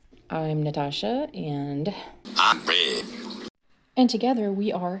I'm Natasha, and I'm Red. And together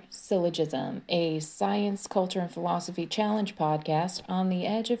we are Syllojism, a science, culture, and philosophy challenge podcast on the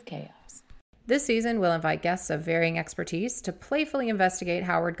edge of chaos. This season, we'll invite guests of varying expertise to playfully investigate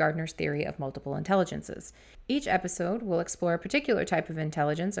Howard Gardner's theory of multiple intelligences. Each episode will explore a particular type of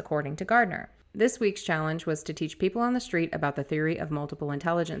intelligence according to Gardner. This week's challenge was to teach people on the street about the theory of multiple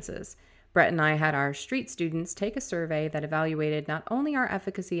intelligences. Brett and I had our street students take a survey that evaluated not only our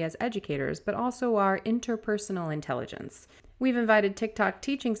efficacy as educators, but also our interpersonal intelligence. We've invited TikTok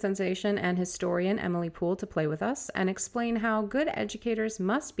teaching sensation and historian Emily Poole to play with us and explain how good educators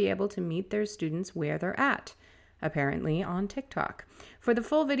must be able to meet their students where they're at, apparently on TikTok. For the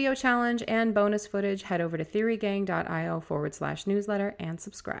full video challenge and bonus footage, head over to theorygang.io/newsletter and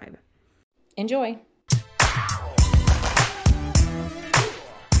subscribe. Enjoy!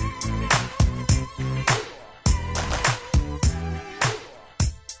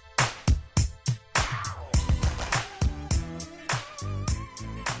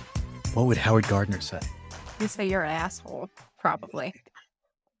 What would Howard Gardner say? He'd say you're an asshole, probably.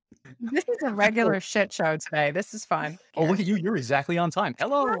 This is a regular shit show today. This is fun. Oh, look at you. You're exactly on time.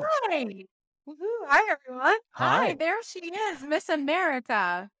 Hello. Hi. Woo-hoo. Hi, everyone. Hi. There she is, Miss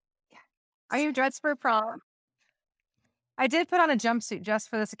America. Are you dressed for prom? I did put on a jumpsuit just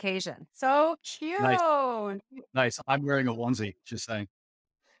for this occasion. So cute. Nice. I'm wearing a onesie, just saying.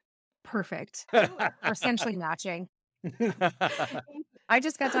 Perfect. We're essentially matching. I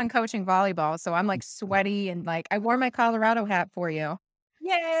just got done coaching volleyball, so I'm like sweaty and like I wore my Colorado hat for you.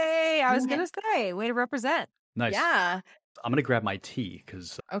 Yay! I was gonna say, way to represent. Nice. Yeah. I'm gonna grab my tea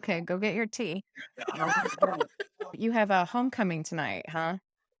because. Okay, go get your tea. You have a homecoming tonight, huh?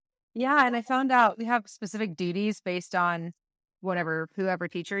 Yeah, and I found out we have specific duties based on whoever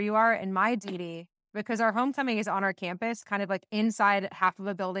teacher you are. And my duty, because our homecoming is on our campus, kind of like inside half of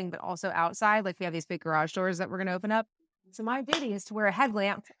a building, but also outside. Like we have these big garage doors that we're gonna open up. So my duty is to wear a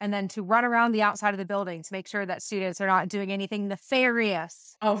headlamp and then to run around the outside of the building to make sure that students are not doing anything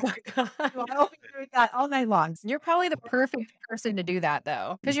nefarious. Oh my God. I'll be doing that all night long. You're probably the perfect person to do that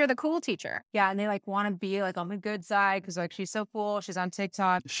though, because you're the cool teacher. Yeah, and they like want to be like on the good side because like she's so cool. She's on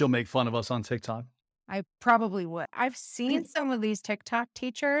TikTok. She'll make fun of us on TikTok. I probably would. I've seen some of these TikTok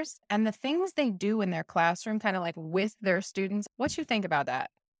teachers and the things they do in their classroom, kind of like with their students. What you think about that?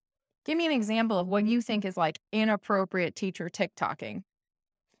 Give me an example of what you think is like inappropriate teacher TikToking.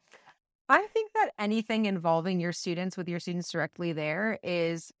 I think that anything involving your students with your students directly there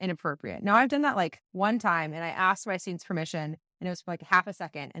is inappropriate. Now, I've done that like one time and I asked my students permission and it was for like half a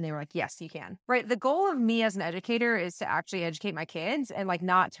second and they were like, yes, you can. Right. The goal of me as an educator is to actually educate my kids and like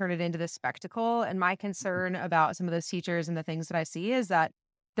not turn it into this spectacle. And my concern about some of those teachers and the things that I see is that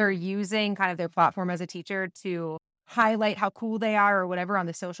they're using kind of their platform as a teacher to highlight how cool they are or whatever on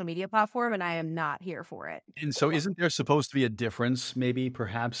the social media platform. And I am not here for it. And so isn't there supposed to be a difference maybe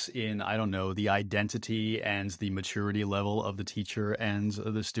perhaps in, I don't know, the identity and the maturity level of the teacher and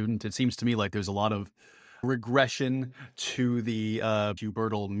the student? It seems to me like there's a lot of regression to the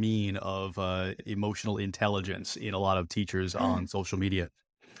pubertal mean of emotional intelligence in a lot of teachers on social media.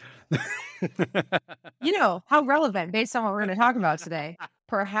 You know, how relevant based on what we're going to talk about today.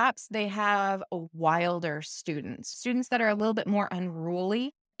 Perhaps they have wilder students that are a little bit more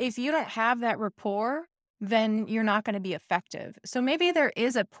unruly. If you don't have that rapport, then you're not going to be effective. So maybe there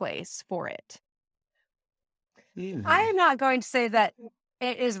is a place for it. I am not going to say that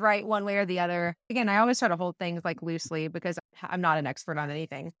it is right one way or the other. Again, I always try to hold things like loosely because I'm not an expert on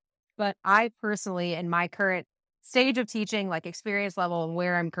anything. But I personally, in my current stage of teaching, like experience level and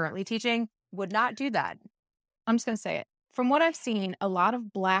where I'm currently teaching, would not do that. I'm just going to say it. From what I've seen, a lot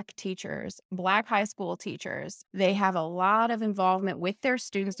of Black teachers, Black high school teachers, they have a lot of involvement with their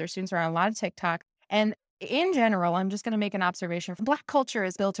students. Their students are on a lot of TikTok. And in general, I'm just going to make an observation. Black culture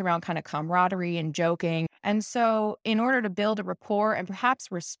is built around kind of camaraderie and joking. And so in order to build a rapport and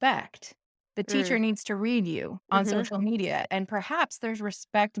perhaps respect, the teacher needs to read you on social media. And perhaps there's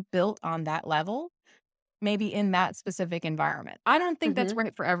respect built on that level, maybe in that specific environment. I don't think that's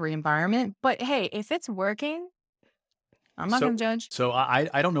right for every environment. But hey, if it's working, I'm not going to judge. So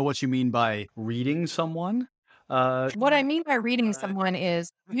I don't know what you mean by reading someone. What I mean by reading someone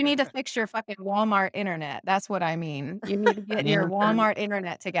is you need to fix your fucking Walmart internet. That's what I mean. You need to get your Walmart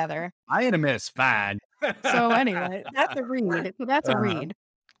internet together. I ain't a miss, fine. So anyway, that's a read. That's a read.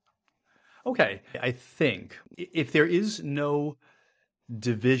 Okay. I think if there is no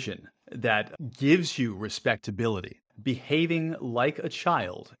division that gives you respectability behaving like a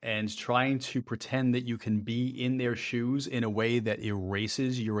child and trying to pretend that you can be in their shoes in a way that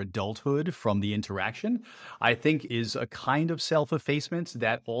erases your adulthood from the interaction, I think is a kind of self-effacement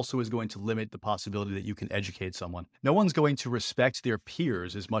that also is going to limit the possibility that you can educate someone. No one's going to respect their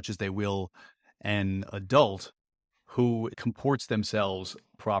peers as much as they will an adult who comports themselves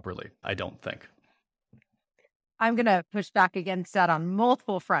properly, I don't think. I'm going to push back against that on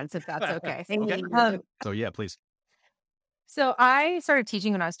multiple fronts, if that's okay. Okay. So yeah, please. So I started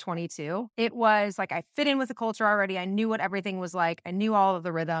teaching when I was 22. It was like I fit in with the culture already. I knew what everything was like. I knew all of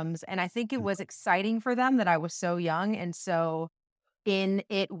the rhythms. And I think it was exciting for them that I was so young and so in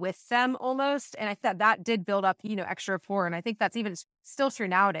it with them almost. And I thought that did build up, extra rapport. And I think that's even still true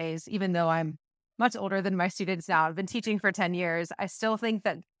nowadays, even though I'm much older than my students now. I've been teaching for 10 years. I still think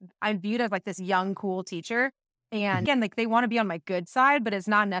that I'm viewed as like this young, cool teacher. And again, like they want to be on my good side, but it's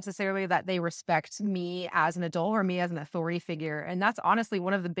not necessarily that they respect me as an adult or me as an authority figure. And that's honestly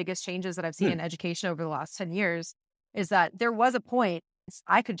one of the biggest changes that I've seen in education over the last 10 years is that there was a point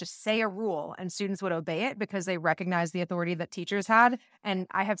I could just say a rule and students would obey it because they recognize the authority that teachers had. And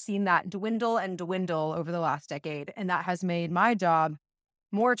I have seen that dwindle and dwindle over the last decade. And that has made my job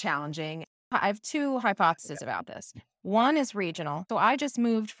more challenging. I have two hypotheses about this. One is regional. So I just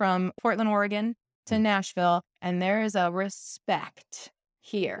moved from Portland, Oregon to Nashville, and there is a respect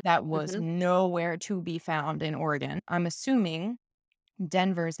here that was nowhere to be found in Oregon. I'm assuming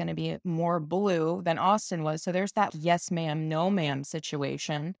Denver is going to be more blue than Austin was. So there's that yes, ma'am, no, ma'am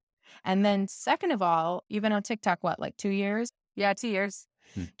situation. And then second of all, you've been on TikTok, what, like 2 years? Yeah, 2 years.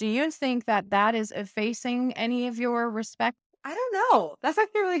 Do you think that that is effacing any of your respect? I don't know. That's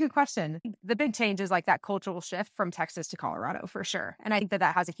actually a really good question. The big change is like that cultural shift from Texas to Colorado for sure. And I think that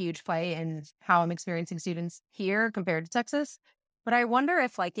that has a huge play in how I'm experiencing students here compared to Texas. But I wonder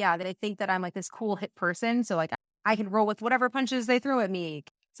if that I think that I'm like this cool hip person. So like I can roll with whatever punches they throw at me.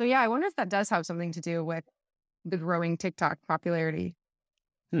 So yeah, I wonder if that does have something to do with the growing TikTok popularity.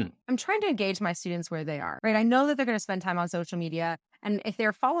 I'm trying to engage my students where they are, right? I know that they're going to spend time on social media. And if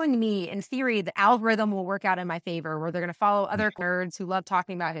they're following me, in theory, the algorithm will work out in my favor, where they're going to follow other nerds who love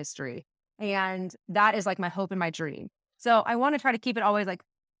talking about history. And that is like my hope and my dream. So I want to try to keep it always like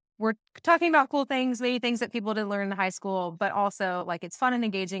we're talking about cool things, maybe things that people didn't learn in high school, but also like it's fun and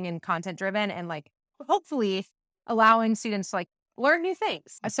engaging and content driven and like hopefully allowing students to like learn new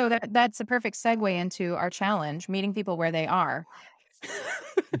things. So that's a perfect segue into our challenge, meeting people where they are.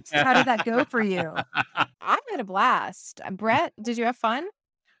 How did that go for you? I had a blast. Brett, did you have fun?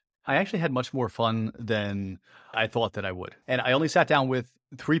 I actually had much more fun than I thought that I would. And I only sat down with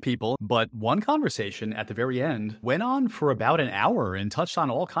 3 people, but one conversation at the very end went on for about an hour and touched on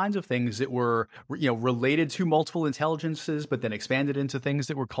all kinds of things that were, related to multiple intelligences, but then expanded into things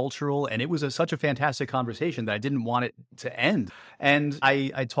that were cultural. And it was such a fantastic conversation that I didn't want it to end. And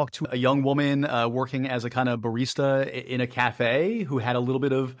I talked to a young woman working as a kind of barista in a cafe who had a little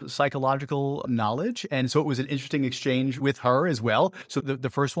bit of psychological knowledge. And so it was an interesting exchange with her as well. So the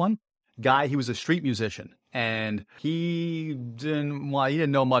first one, guy, he was a street musician and he didn't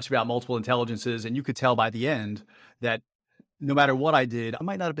know much about multiple intelligences. And you could tell by the end that no matter what I did, I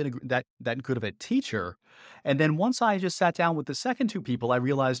might not have been that good of a teacher. And then once I just sat down with the second 2 people, I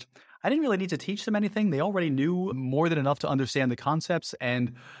realized I didn't really need to teach them anything. They already knew more than enough to understand the concepts.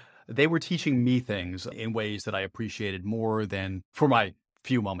 And they were teaching me things in ways that I appreciated more than for my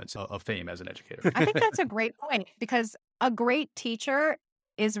few moments of fame as an educator. I think that's a great point because a great teacher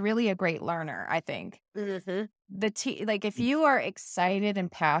is really a great learner, I think. If you are excited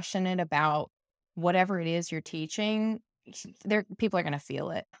and passionate about whatever it is you're teaching, people are going to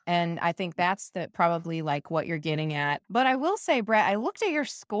feel it. And I think that's probably like what you're getting at. But I will say, Brett, I looked at your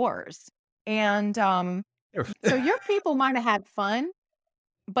scores and so your people might have had fun,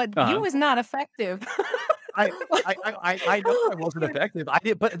 but you was not effective. I know I wasn't effective. I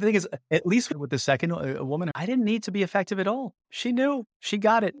did, but the thing is, at least with the second woman, I didn't need to be effective at all. She knew, she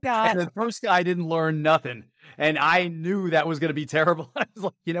got it. And the first guy didn't learn nothing, and I knew that was going to be terrible. I was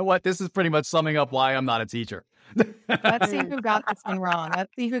like, you know what? This is pretty much summing up why I'm not a teacher. Let's see who got this one wrong.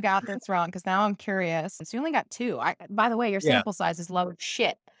 Let's see who got this wrong because now I'm curious. So you only got 2. By the way, your sample size is low as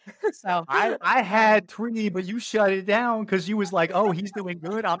shit. So I had 3, but you shut it down because you was like, "Oh, he's doing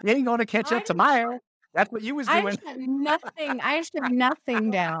good. I ain't going to catch up tomorrow." That's what you was doing. I shut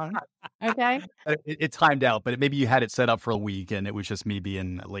nothing down. Okay. It timed out, but maybe you had it set up for a week and it was just me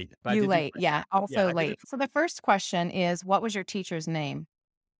being late. Late. Yeah. Also late. So the first question is, what was your teacher's name?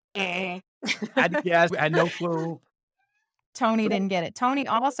 I had no clue. Tony didn't get it. Tony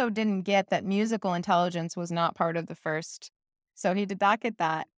also didn't get that musical intelligence was not part of the first. So he did not get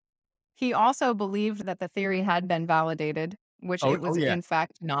that. He also believed that the theory had been validated, which Oh, it oh was yeah. in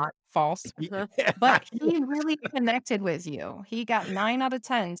fact not false. But he really connected with you. He got 9 out of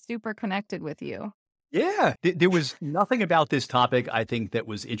 10, super connected with you. Yeah, there was nothing about this topic, I think, that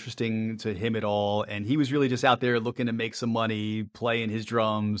was interesting to him at all, and he was really just out there looking to make some money, playing his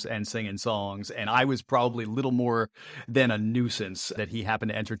drums and singing songs, and I was probably little more than a nuisance that he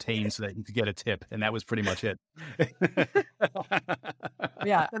happened to entertain so that he could get a tip, and that was pretty much it.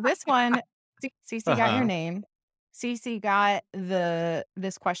 Yeah. So this one, Cece got your Uh-huh. name. Cece got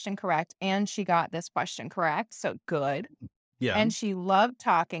this question correct, and she got this question correct. So good. Yeah. And she loved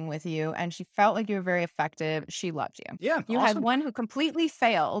talking with you, and she felt like you were very effective. She loved you. Yeah, You had awesome. one who completely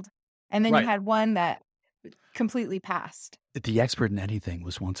failed, and then you Right. had one that completely passed. The expert in anything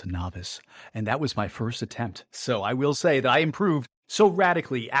was once a novice, and that was my first attempt. So I will say that I improved so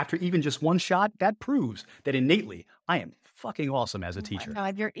radically after even just one shot. That proves that innately I am fucking awesome as a Oh my teacher.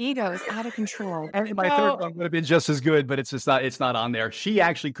 God, your ego is out of control. And my third one would have been just as good, but it's not on there. She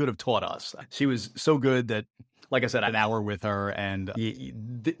actually could have taught us. She was so good that, like I said, an hour with her, and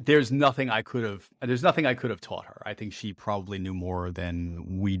there's nothing I could have taught her. I think she probably knew more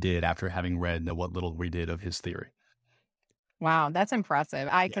than we did after having read what little we did of his theory. Wow, that's impressive.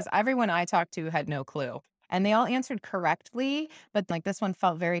 Because everyone I talked to had no clue. And they all answered correctly, but like this one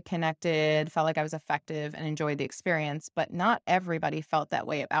felt very connected, felt like I was effective and enjoyed the experience. But not everybody felt that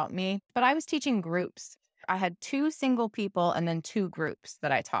way about me. But I was teaching groups. I had 2 single people and then 2 groups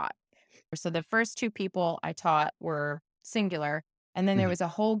that I taught. So the first 2 people I taught were singular. And then there was a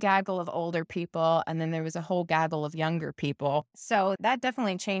whole gaggle of older people. And then there was a whole gaggle of younger people. So that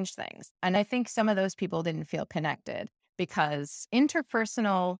definitely changed things. And I think some of those people didn't feel connected because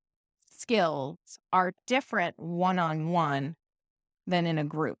interpersonal skills are different one-on-one than in a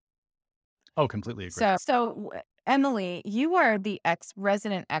group. Oh, completely agree. So Emily, you are the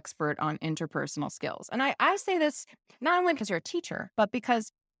resident expert on interpersonal skills. And I say this not only because you're a teacher, but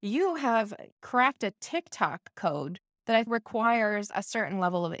because you have cracked a TikTok code that requires a certain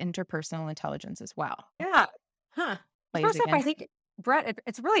level of interpersonal intelligence as well. Yeah. Huh. Plays First off, I against- think, Brett,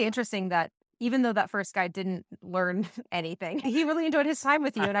 it's really interesting that even though that first guy didn't learn anything, he really enjoyed his time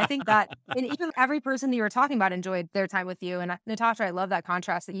with you. And I think that, and even every person that you were talking about enjoyed their time with you. And Natasha, I love that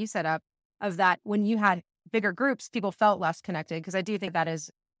contrast that you set up of that when you had bigger groups, people felt less connected. Because I do think that is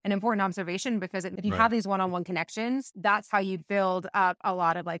an important observation, because if you Right. have these one-on-one connections, that's how you build up a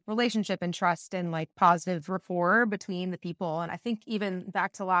lot of like relationship and trust and like positive rapport between the people. And I think even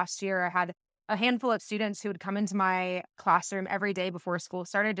back to last year, I had a handful of students who would come into my classroom every day before school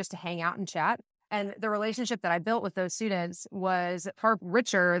started just to hang out and chat. And the relationship that I built with those students was far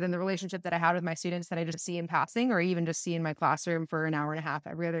richer than the relationship that I had with my students that I just see in passing or even just see in my classroom for an hour and a half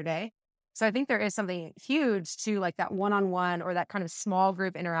every other day. So I think there is something huge to like that one-on-one or that kind of small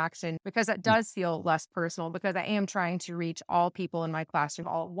group interaction, because that does feel less personal, because I am trying to reach all people in my classroom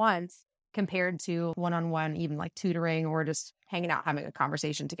all at once compared to one-on-one, even like tutoring or just hanging out, having a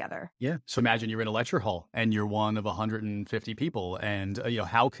conversation together. Yeah. So imagine you're in a lecture hall and you're one of 150 people, and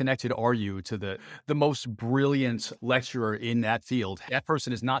how connected are you to the most brilliant lecturer in that field? That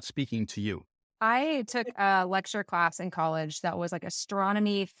person is not speaking to you. I took a lecture class in college that was like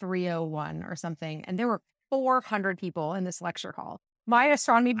Astronomy 301 or something, and there were 400 people in this lecture hall. My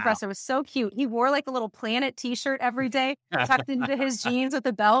astronomy professor was so cute. He wore like a little planet t-shirt every day, tucked into his jeans with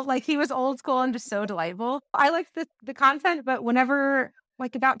a belt. Like he was old school and just so delightful. I liked the content, but whenever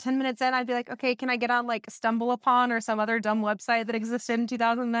like about 10 minutes in, I'd be like, okay, can I get on like StumbleUpon or some other dumb website that existed in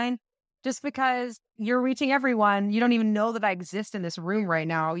 2009? Just because you're reaching everyone, you don't even know that I exist in this room right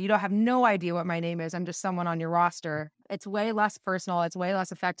now. You don't have no idea what my name is. I'm just someone on your roster. It's way less personal. It's way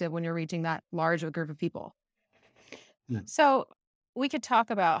less effective when you're reaching that large of a group of people. So we could talk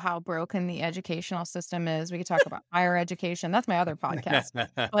about how broken the educational system is. We could talk about higher education. That's my other podcast.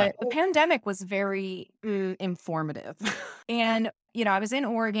 But the pandemic was very informative. And, I was in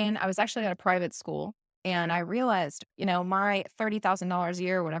Oregon. I was actually at a private school. And I realized, my $30,000 a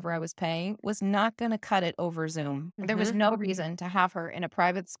year, whatever I was paying, was not going to cut it over Zoom. There was no reason to have her in a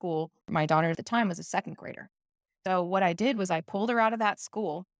private school. My daughter at the time was a 2nd grader. So what I did was I pulled her out of that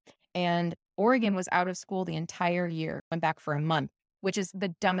school, and Oregon was out of school the entire year. Went back for a month, which is the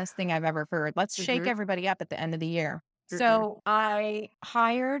dumbest thing I've ever heard. Let's shake everybody up at the end of the year. So I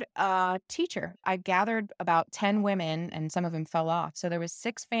hired a teacher. I gathered about 10 women, and some of them fell off. So there was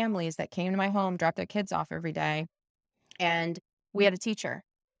 6 families that came to my home, dropped their kids off every day. And we had a teacher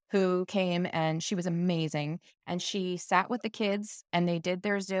who came, and she was amazing. And she sat with the kids, and they did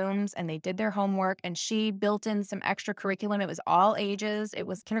their Zooms and they did their homework, and she built in some extra curriculum. It was all ages. It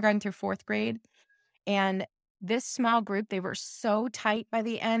was kindergarten through 4th grade. And this small group, they were so tight by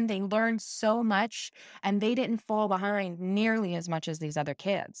the end. They learned so much and they didn't fall behind nearly as much as these other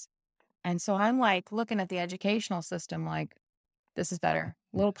kids. And so I'm like looking at the educational system like, this is better.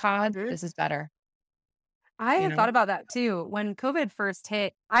 Little pod, this is better. I had thought about that too. When COVID first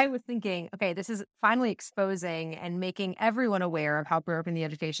hit, I was thinking, okay, this is finally exposing and making everyone aware of how broken the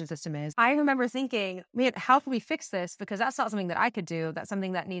education system is. I remember thinking, man, how can we fix this? Because that's not something that I could do. That's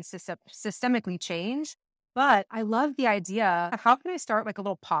something that needs to systemically change. But I love the idea of how can I start like a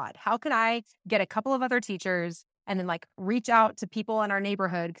little pod? How can I get a couple of other teachers and then like reach out to people in our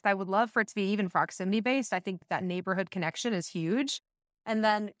neighborhood? Because I would love for it to be even proximity based. I think that neighborhood connection is huge. And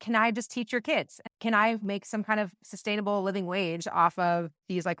then can I just teach your kids? Can I make some kind of sustainable living wage off of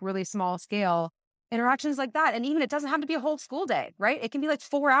these like really small scale interactions like that? And even it doesn't have to be a whole school day, right? It can be like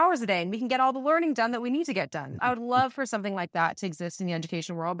 4 hours a day and we can get all the learning done that we need to get done. I would love for something like that to exist in the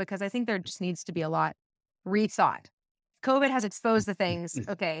education world because I think there just needs to be a lot rethought. COVID has exposed the things.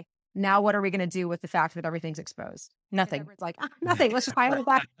 Okay, now what are we going to do with the fact that everything's exposed? Nothing. It's like, nothing. Let's just file it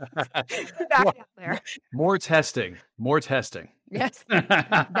back out there. More testing. Yes,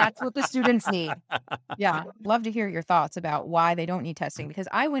 that's what the students need. Yeah, love to hear your thoughts about why they don't need testing. Because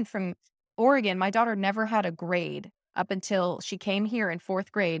I went from Oregon, my daughter never had a grade up until she came here in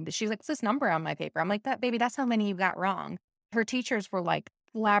 4th grade. She's like, what's this number on my paper? I'm like, baby, that's how many you got wrong. Her teachers were like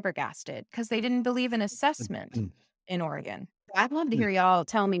flabbergasted because they didn't believe in assessment in Oregon. I'd love to hear y'all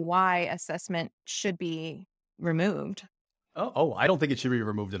tell me why assessment should be removed. Oh, I don't think it should be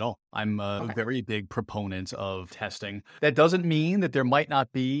removed at all. I'm a very big proponent of testing. That doesn't mean that there might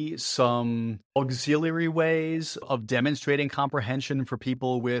not be some auxiliary ways of demonstrating comprehension for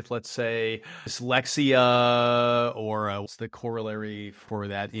people with, let's say, dyslexia or what's the corollary for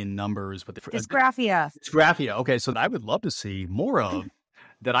that in numbers? But Dysgraphia. Dysgraphia. Okay, so I would love to see more of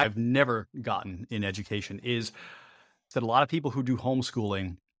that I've never gotten in education is that a lot of people who do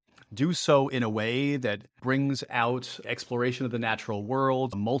homeschooling do so in a way that brings out exploration of the natural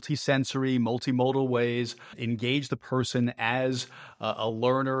world, multisensory, multimodal ways, engage the person as a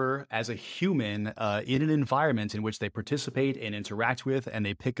learner, as a human in an environment in which they participate and interact with, and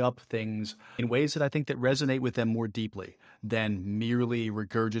they pick up things in ways that I think that resonate with them more deeply than merely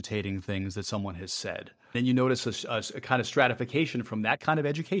regurgitating things that someone has said. Then you notice a kind of stratification from that kind of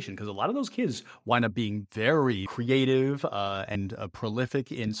education, because a lot of those kids wind up being very creative and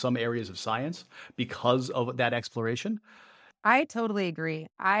prolific in some areas of science because of that exploration. I totally agree.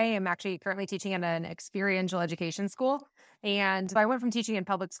 I am actually currently teaching at an experiential education school. And I went from teaching in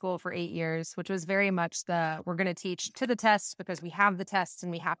public school for 8 years, which was very much we're going to teach to the tests because we have the tests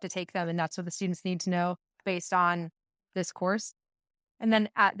and we have to take them. And that's what the students need to know based on this course. And then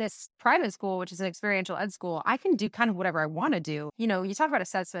at this private school, which is an experiential ed school, I can do kind of whatever I want to do. You know, you talk about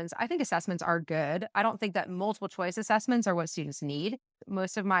assessments. I think assessments are good. I don't think that multiple choice assessments are what students need.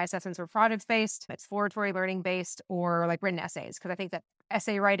 Most of my assessments are project-based, exploratory learning based, or like written essays, because I think that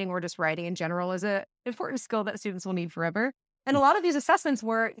essay writing or just writing in general is an important skill that students will need forever. And a lot of these assessments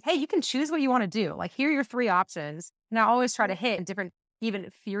were, hey, you can choose what you want to do. Like, here are your 3 options. And I always try to hit different, even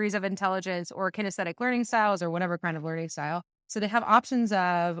theories of intelligence or kinesthetic learning styles or whatever kind of learning style. So they have options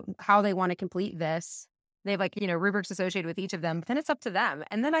of how they want to complete this. They have rubrics associated with each of them, but then it's up to them.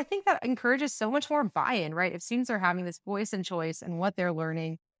 And then I think that encourages so much more buy-in, right? If students are having this voice and choice and what they're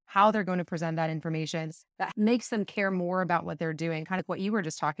learning, how they're going to present that information, that makes them care more about what they're doing, kind of what you were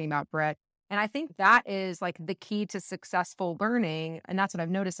just talking about, Brett. And I think that is like the key to successful learning. And that's what I've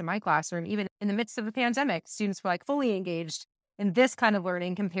noticed in my classroom. Even in the midst of the pandemic, students were like fully engaged in this kind of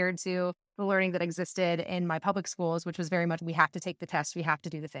learning compared to the learning that existed in my public schools, which was very much, we have to take the test, we have to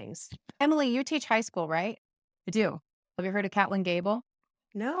do the things. Emily, you teach high school, right? I do. Have you heard of Catlin Gable?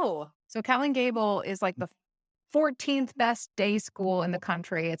 No. So Catlin Gable is like the 14th best day school in the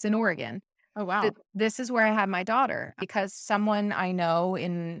country. It's in Oregon. Oh, wow. This is where I had my daughter because someone I know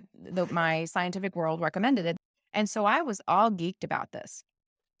in my scientific world recommended it. And so I was all geeked about this.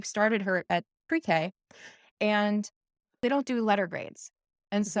 I started her at pre-K and they don't do letter grades.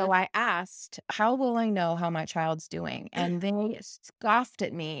 And so I asked, how will I know how my child's doing? And they scoffed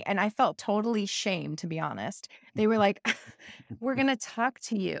at me. And I felt totally shamed, to be honest. They were like, we're going to talk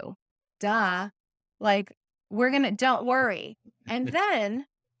to you. Duh. Like, don't worry. And then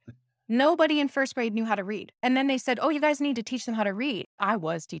nobody in first grade knew how to read. And then they said, oh, you guys need to teach them how to read. I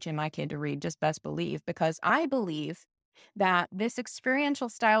was teaching my kid to read, just best believe, because I believe that this experiential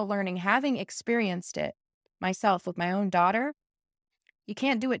style learning, having experienced it myself with my own daughter, you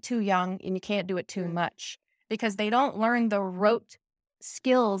can't do it too young and you can't do it too much because they don't learn the rote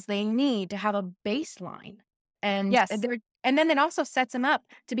skills they need to have a baseline. And yes, And then it also sets them up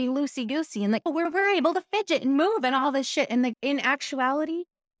to be loosey-goosey and like, oh, we're able to fidget and move and all this shit. And like, in actuality,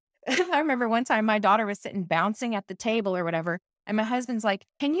 I remember one time my daughter was sitting bouncing at the table or whatever. And my husband's like,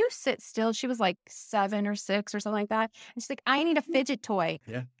 can you sit still? She was like 7 or 6 or something like that. And she's like, I need a fidget toy.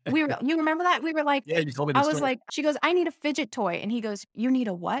 Yeah. You remember that? We were like, Yeah, you told me I this was story. like, she goes, I need a fidget toy. And he goes, you need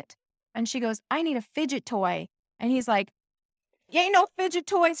a what? And she goes, I need a fidget toy. And he's like, yeah, ain't no fidget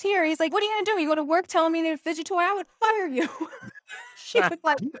toys here. He's like, what are you going to do? You go to work telling me you need a fidget toy? I would fire you. She was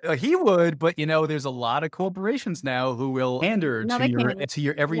like, He would, but there's a lot of corporations now who will pander no, to they your can't. to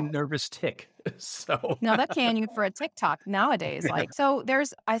your every nervous tick. So No, that can you for a TikTok nowadays. Like, so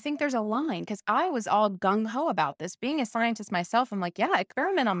I think there's a line because I was all gung ho about this. Being a scientist myself, I'm like, yeah,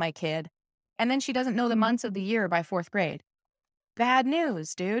 experiment on my kid. And then she doesn't know the months of the year by 4th grade. Bad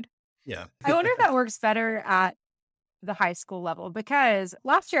news, dude. yeah, I wonder if that works better at the high school level, because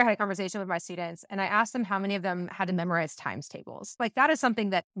last year I had a conversation with my students and I asked them how many of them had to memorize times tables. Like that is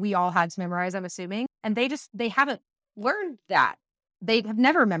something that we all had to memorize, I'm assuming. And they haven't learned that. They have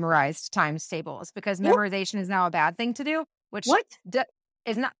never memorized times tables because memorization is now a bad thing to do, which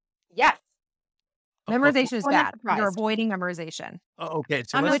is not. Yes. Memorization is bad. You're avoiding memorization. Okay,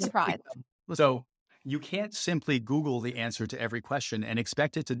 so I'm not surprised. So you can't simply Google the answer to every question and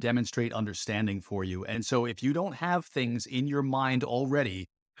expect it to demonstrate understanding for you. And so if you don't have things in your mind already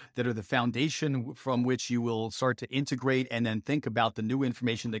that are the foundation from which you will start to integrate and then think about the new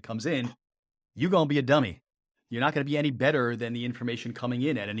information that comes in, you're going to be a dummy. You're not going to be any better than the information coming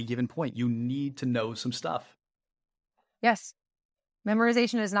in at any given point. You need to know some stuff. Yes.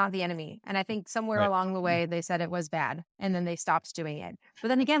 Memorization is not the enemy. And I think somewhere along the way, they said it was bad and then they stopped doing it. But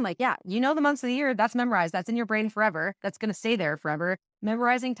then again, like, yeah, you know, the months of the year, that's memorized. That's in your brain forever. That's going to stay there forever.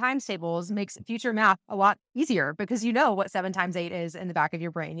 Memorizing times tables makes future math a lot easier because you know what 7 times 8 is in the back of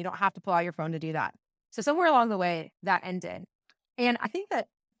your brain. You don't have to pull out your phone to do that. So somewhere along the way, that ended. And I think that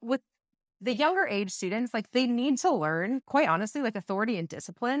with the younger age students, like they need to learn, quite honestly, like authority and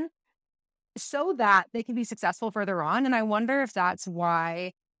discipline so that they can be successful further on. And I wonder if that's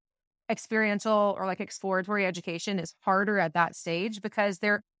why experiential or like exploratory education is harder at that stage, because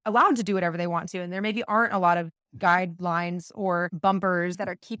they're allowed to do whatever they want to. And there maybe aren't a lot of guidelines or bumpers that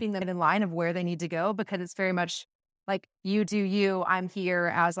are keeping them in line of where they need to go, because it's very much like, you do you, I'm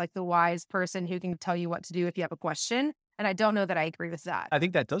here as like the wise person who can tell you what to do if you have a question. And I don't know that I agree with that. I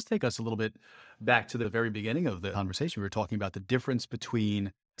think that does take us a little bit back to the very beginning of the conversation. We were talking about the difference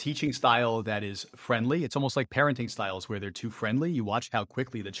between teaching style that is friendly. It's almost like parenting styles where they're too friendly. You watch how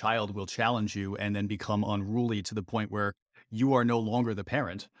quickly the child will challenge you and then become unruly to the point where you are no longer the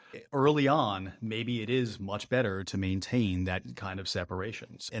parent. Early on, maybe it is much better to maintain that kind of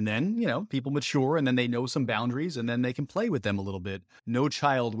separations. And then, people mature and then they know some boundaries and then they can play with them a little bit. No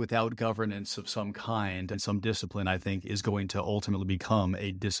child without governance of some kind and some discipline, I think, is going to ultimately become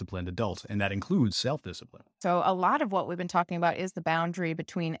a disciplined adult. And that includes self-discipline. So a lot of what we've been talking about is the boundary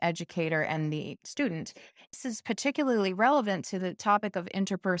between educator and the student. This is particularly relevant to the topic of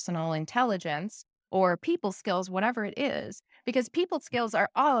interpersonal intelligence, or people skills, whatever it is, because people skills are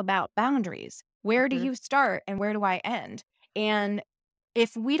all about boundaries. Where do you start and where do I end? And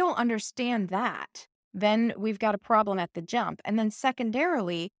if we don't understand that, then we've got a problem at the jump. And then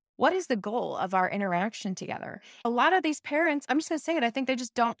secondarily, what is the goal of our interaction together? A lot of these parents, I'm just going to say it, I think they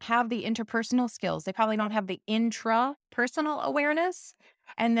just don't have the interpersonal skills. They probably don't have the intrapersonal awareness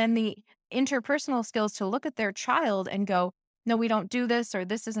and then the interpersonal skills to look at their child and go, no, we don't do this, or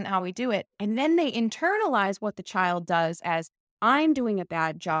this isn't how we do it. And then they internalize what the child does as, I'm doing a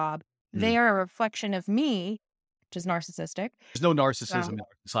bad job. They are a reflection of me, which is narcissistic. There's no narcissism in our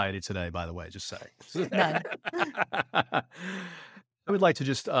society today, by the way, just say. None. I would like to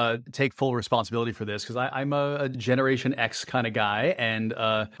just take full responsibility for this because I'm a Generation X kind of guy, and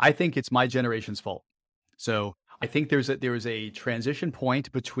I think it's my generation's fault. So I think there is a transition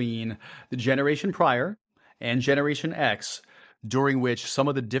point between the generation prior and Generation X, during which some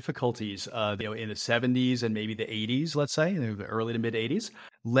of the difficulties in the 70s and maybe the 80s, let's say, in the early to mid 80s,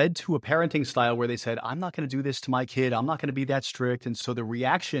 led to a parenting style where they said, I'm not going to do this to my kid. I'm not going to be that strict. And so the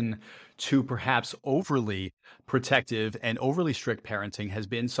reaction to perhaps overly protective and overly strict parenting has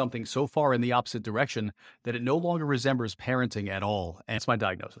been something so far in the opposite direction that it no longer resembles parenting at all. And it's my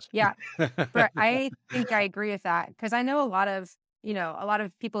diagnosis. Yeah, but I think I agree with that, because I know a lot of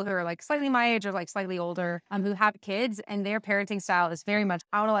people who are like slightly my age or like slightly older who have kids, and their parenting style is very much,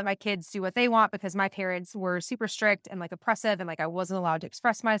 I want to let my kids do what they want because my parents were super strict and like oppressive and like I wasn't allowed to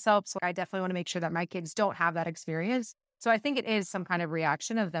express myself. So I definitely want to make sure that my kids don't have that experience. So I think it is some kind of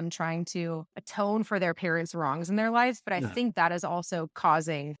reaction of them trying to atone for their parents' wrongs in their lives. But I think that is also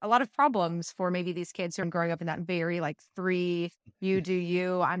causing a lot of problems for maybe these kids who are growing up in that very like three, you do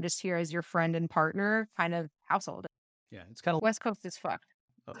you, I'm just here as your friend and partner kind of household. Yeah, it's kind of West Coast is fucked.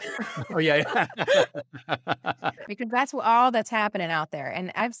 oh yeah. Because that's all that's happening out there.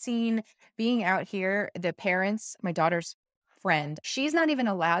 And I've seen being out here, the parents, my daughter's friend, she's not even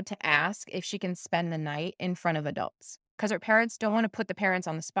allowed to ask if she can spend the night in front of adults because her parents don't want to put the parents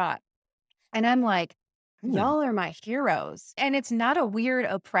on the spot. And I'm like, y'all are my heroes. And it's not a weird,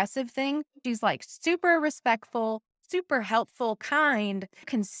 oppressive thing. She's like super respectful, super helpful, kind. You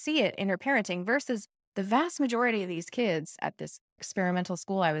can see it in her parenting versus the vast majority of these kids at this experimental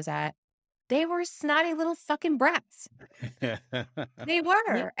school I was at. They were snotty little fucking brats. They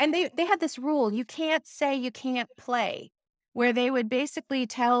were. And they had this rule. You can't say you can't play, where they would basically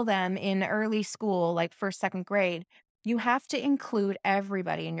tell them in early school, like first, second grade, you have to include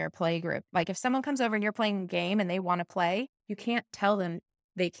everybody in your play group. Like if someone comes over and you're playing a game and they want to play, you can't tell them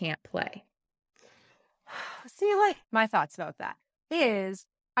they can't play. See, like my thoughts about that is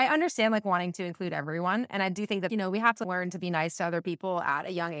I understand like wanting to include everyone. And I do think that, we have to learn to be nice to other people at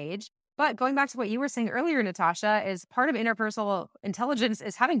a young age. But going back to what you were saying earlier, Natasha, is part of interpersonal intelligence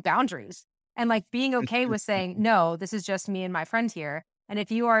is having boundaries and like being okay with saying, no, this is just me and my friend here. And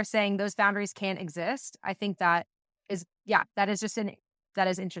if you are saying those boundaries can't exist, I think that is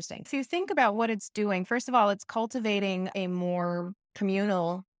interesting. If you think about what it's doing, first of all, it's cultivating a more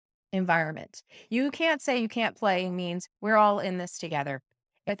communal environment. You can't say you can't play means we're all in this together.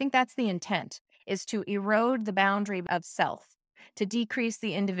 I think that's the intent, is to erode the boundary of self, to decrease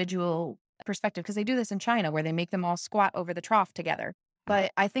the individual perspective, because they do this in China where they make them all squat over the trough together.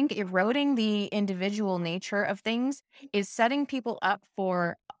 But I think eroding the individual nature of things is setting people up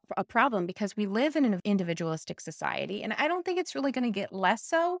for a problem because we live in an individualistic society. And I don't think it's really going to get less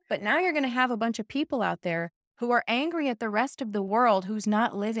so. But now you're going to have a bunch of people out there who are angry at the rest of the world who's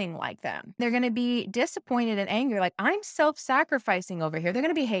not living like them. They're going to be disappointed and angry. Like, I'm self-sacrificing over here. They're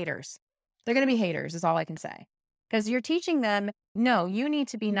going to be haters. They're going to be haters is all I can say. Because you're teaching them, no, you need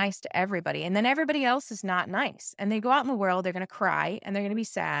to be nice to everybody. And then everybody else is not nice. And they go out in the world, they're going to cry and they're going to be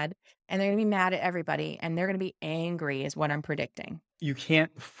sad and they're going to be mad at everybody and they're going to be angry is what I'm predicting. You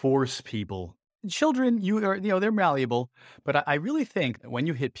can't force people. Children, they're malleable. But I really think that when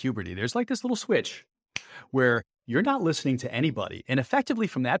you hit puberty, there's like this little switch where you're not listening to anybody. And effectively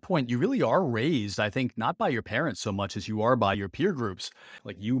from that point, you really are raised, I think, not by your parents so much as you are by your peer groups.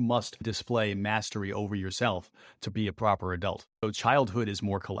 Like you must display mastery over yourself to be a proper adult. So childhood is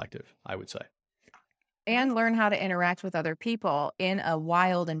more collective, I would say. And learn how to interact with other people in a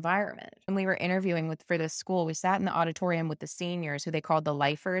wild environment. When we were interviewing for this school, we sat in the auditorium with the seniors who they called the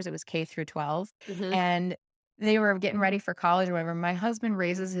lifers. It was K through 12. Mm-hmm. And they were getting ready for college or whatever. My husband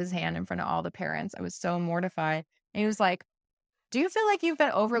raises his hand in front of all the parents. I was so mortified. And he was like, do you feel like you've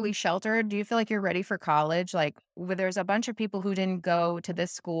been overly sheltered? Do you feel like you're ready for college? Like, there's a bunch of people who didn't go to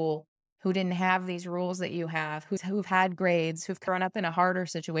this school, who didn't have these rules that you have, who've had grades, who've grown up in a harder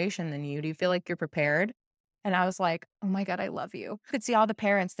situation than you. Do you feel like you're prepared? And I was like, oh my God, I love you. I could see all the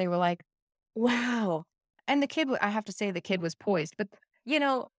parents. They were like, wow. And the kid, I have to say the kid was poised, but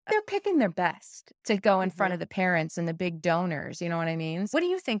they're picking their best to go in front of the parents and the big donors. You know what I mean? What do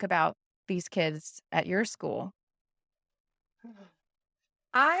you think about these kids at your school?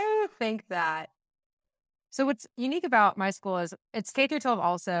 I think that. So what's unique about my school is it's K through 12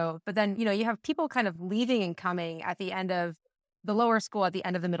 also, but then, you have people kind of leaving and coming at the end of the lower school, at the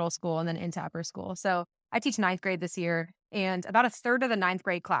end of the middle school, and then into upper school. So I teach ninth grade this year, and about a third of the ninth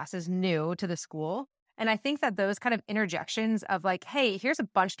grade class is new to the school. And I think that those kind of interjections of like, hey, here's a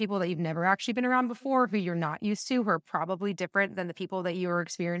bunch of people that you've never actually been around before, who you're not used to, who are probably different than the people that you were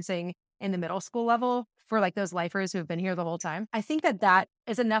experiencing in the middle school level for like those lifers who have been here the whole time. I think that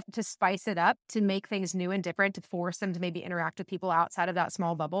is enough to spice it up, to make things new and different, to force them to maybe interact with people outside of that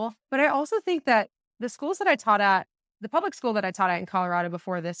small bubble. But I also think that the schools that I taught at, the public school that I taught at in Colorado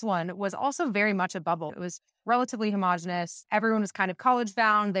before this one was also very much a bubble. It was relatively homogenous. Everyone was kind of college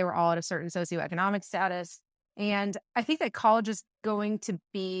bound. They were all at a certain socioeconomic status. And I think that college is going to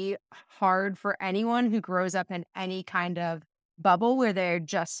be hard for anyone who grows up in any kind of bubble where they're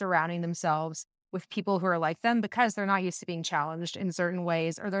just surrounding themselves with people who are like them, because they're not used to being challenged in certain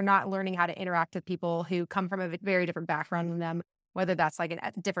ways, or they're not learning how to interact with people who come from a very different background than them, whether that's like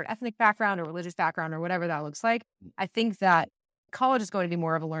a different ethnic background or religious background or whatever that looks like. I think that college is going to be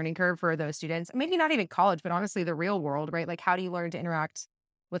more of a learning curve for those students. Maybe not even college, but honestly, the real world, right? Like, how do you learn to interact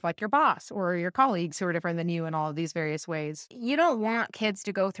with like your boss or your colleagues who are different than you in all of these various ways? You don't want kids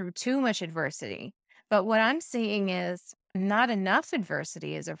to go through too much adversity, But what I'm seeing is not enough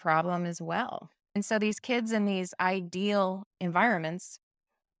adversity is a problem as well. And so these kids in these ideal environments,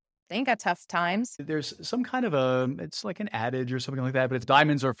 they ain't got tough times. There's some kind of it's like an adage or something like that, but it's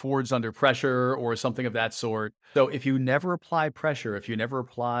diamonds are forged under pressure or something of that sort. So if you never apply pressure, if you never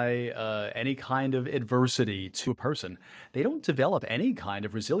apply any kind of adversity to a person, they don't develop any kind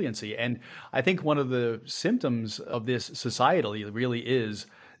of resiliency. And I think one of the symptoms of this societally really is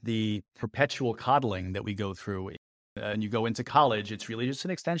the perpetual coddling that we go through. And you go into college, it's really just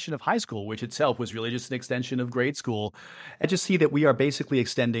an extension of high school, which itself was really just an extension of grade school. And just see that we are basically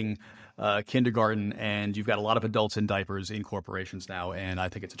extending kindergarten, and you've got a lot of adults in diapers in corporations now, and I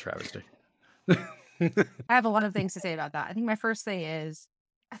think it's a travesty. I have a lot of things to say about that. I think my first thing is,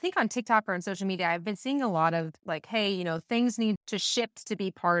 I think on TikTok or on social media, I've been seeing a lot of like, hey, things need to shift to be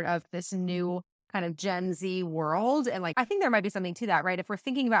part of this new kind of Gen Z world. And like, I think there might be something to that, right? If we're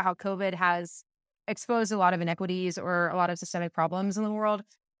thinking about how COVID has exposed a lot of inequities or a lot of systemic problems in the world,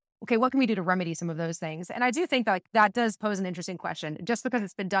 okay, what can we do to remedy some of those things? And I do think that that does pose an interesting question. Just because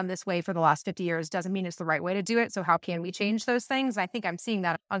it's been done this way for the last 50 years doesn't mean it's the right way to do it. So how can we change those things? And I think I'm seeing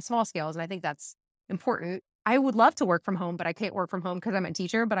that on small scales, and I think that's important. I would love to work from home, but I can't work from home because I'm a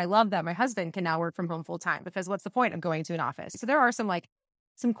teacher. But I love that my husband can now work from home full time, because what's the point of going to an office? So there are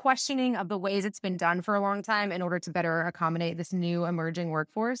some questioning of the ways it's been done for a long time in order to better accommodate this new emerging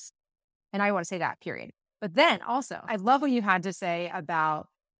workforce. And I want to say that, period. But then also, I love what you had to say about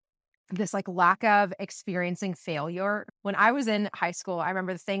this like lack of experiencing failure. When I was in high school, I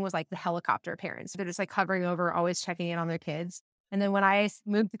remember the thing was like the helicopter parents. They're just like hovering over, always checking in on their kids. And then when I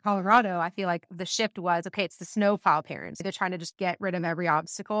moved to Colorado, I feel like the shift was, okay, it's the snowplow parents. They're trying to just get rid of every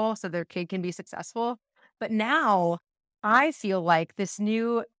obstacle so their kid can be successful. But now I feel like this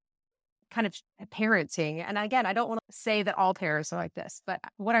new kind of parenting, and again, I don't want to say that all parents are like this, but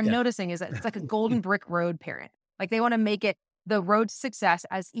what I'm noticing is that it's like a golden brick road parent. Like they want to make it the road to success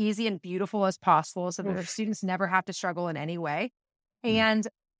as easy and beautiful as possible so that their students never have to struggle in any way. And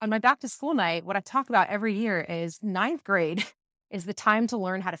on my back to school night, what I talk about every year is ninth grade is the time to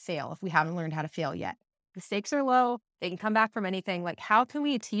learn how to fail if we haven't learned how to fail yet. The stakes are low. They can come back from anything. Like, how can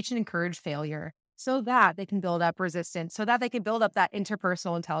we teach and encourage failure so that they can build up resistance, so that they can build up that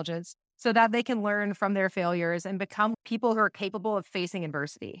interpersonal intelligence, so that they can learn from their failures and become people who are capable of facing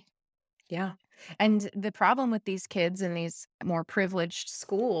adversity? Yeah. And the problem with these kids in these more privileged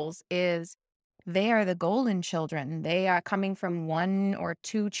schools is they are the golden children. They are coming from one or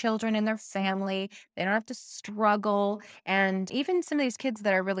two children in their family. They don't have to struggle. And even some of these kids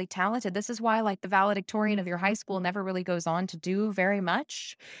that are really talented, this is why like the valedictorian of your high school never really goes on to do very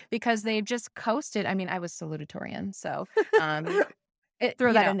much, because they've just coasted. I mean, I was salutatorian, so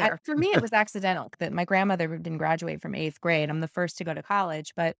Throw that in there. For me, it was accidental that my grandmother didn't graduate from 8th grade. I'm the first to go to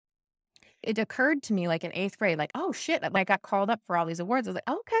college, but it occurred to me like in 8th grade, like, oh shit, I got called up for all these awards. I was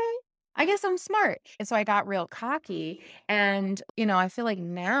like, okay, I guess I'm smart. And so I got real cocky. And, I feel like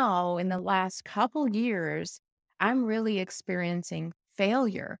now in the last couple years, I'm really experiencing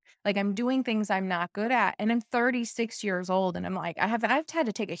failure. Like I'm doing things I'm not good at. And I'm 36 years old. And I'm like, I've had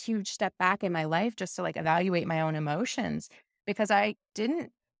to take a huge step back in my life just to like evaluate my own emotions, because I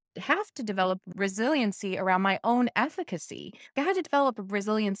didn't have to develop resiliency around my own efficacy. I had to develop a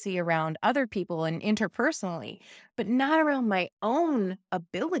resiliency around other people and interpersonally, but not around my own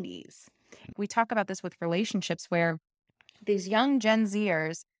abilities. We talk about this with relationships where these young Gen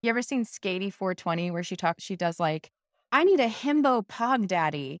Zers, you ever seen Skatey 420 where she does like, I need a himbo pog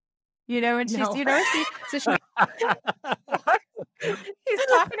daddy, and she's, No. so she, he's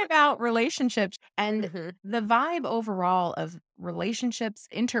talking about relationships and the vibe overall of relationships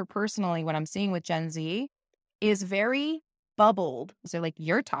interpersonally, what I'm seeing with Gen Z is very bubbled. So like,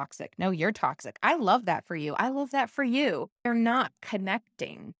 you're toxic. No, you're toxic. I love that for you. I love that for you. They're not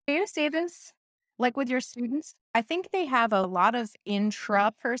connecting. Can you say this? Like with your students, I think they have a lot of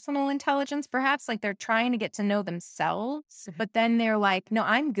intrapersonal intelligence, perhaps like they're trying to get to know themselves, but then they're like, no,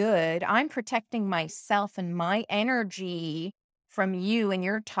 I'm good. I'm protecting myself and my energy from you and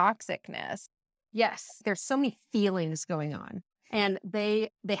your toxicness. Yes, there's so many feelings going on, and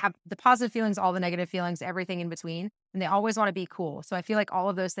they have the positive feelings, all the negative feelings, everything in between, and they always want to be cool. So I feel like all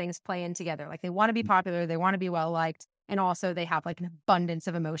of those things play in together. Like they want to be popular, they want to be well liked, and also they have like an abundance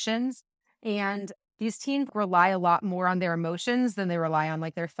of emotions. And these teens rely a lot more on their emotions than they rely on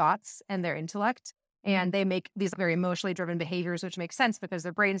like their thoughts and their intellect. And they make these very emotionally driven behaviors, which makes sense because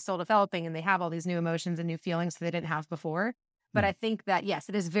their brain's still developing and they have all these new emotions and new feelings that they didn't have before. But I think that, yes,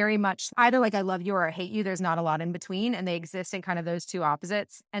 it is very much either like I love you or I hate you. There's not a lot in between. And they exist in kind of those two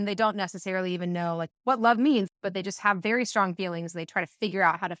opposites. And they don't necessarily even know like what love means, but they just have very strong feelings. They try to figure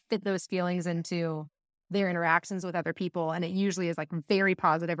out how to fit those feelings into their interactions with other people. And it usually is like very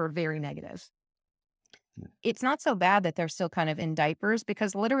positive or very negative. It's not so bad that they're still kind of in diapers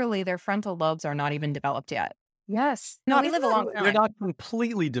because literally their frontal lobes are not even developed yet. Yes. No, we live a long time. They're not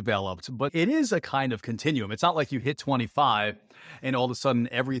completely developed, but it is a kind of continuum. It's not like you hit 25 and all of a sudden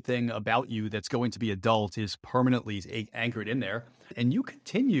everything about you that's going to be adult is permanently anchored in there. And you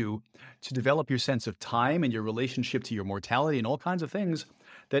continue to develop your sense of time and your relationship to your mortality and all kinds of things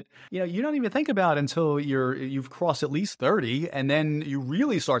that, you don't even think about until you've crossed at least 30. And then you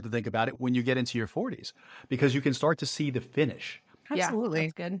really start to think about it when you get into your 40s, because you can start to see the finish. Absolutely. Yeah,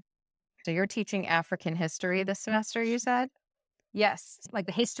 that's good. So you're teaching African history this semester, you said? Yes. Like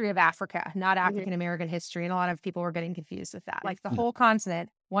the history of Africa, not African American history. And a lot of people were getting confused with that. Like the whole continent,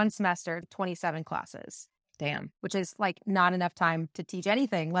 one semester, 27 classes. Damn. Which is like not enough time to teach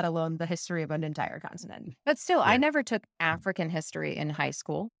anything, let alone the history of an entire continent. But still, I never took African history in high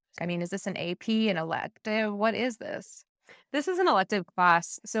school. I mean, is this an AP, an elective? What is this? This is an elective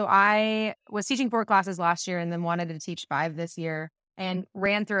class. So I was teaching 4 classes last year and then wanted to teach 5 this year, and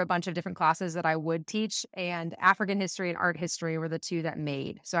ran through a bunch of different classes that I would teach. And African history and art history were the 2 that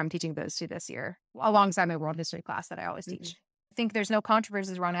made. So I'm teaching those 2 this year, alongside my world history class that I always teach. I think there's no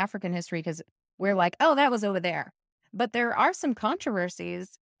controversies around African history because we're like, oh, that was over there. But there are some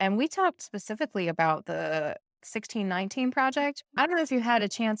controversies. And we talked specifically about the 1619 project. I don't know if you had a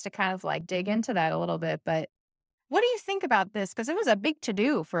chance to kind of like dig into that a little bit, but what do you think about this? Because it was a big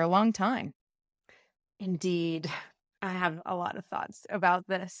to-do for a long time. Indeed. I have a lot of thoughts about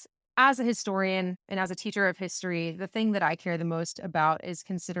this. As a historian and as a teacher of history, the thing that I care the most about is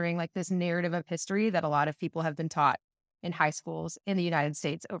considering like this narrative of history that a lot of people have been taught in high schools in the United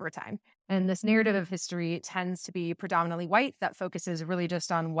States over time. And this narrative of history tends to be predominantly white, that focuses really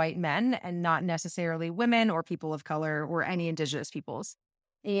just on white men and not necessarily women or people of color or any indigenous peoples.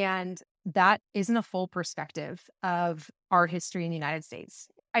 And that isn't a full perspective of our history in the United States.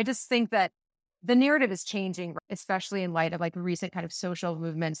 I just think that the narrative is changing, especially in light of like recent kind of social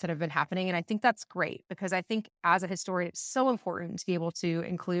movements that have been happening. And I think that's great because I think as a historian, it's so important to be able to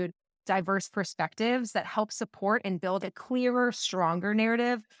include diverse perspectives that help support and build a clearer, stronger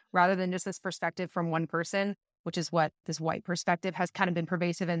narrative rather than just this perspective from one person, which is what this white perspective has kind of been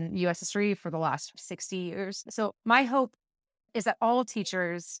pervasive in U.S. history for the last 60 years. So my hope is that all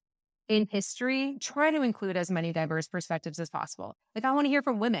teachers in history try to include as many diverse perspectives as possible. Like I want to hear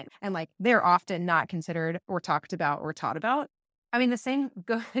from women, and like they're often not considered or talked about or taught about. I mean, the same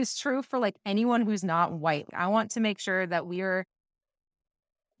is true for like anyone who's not white. I want to make sure that we are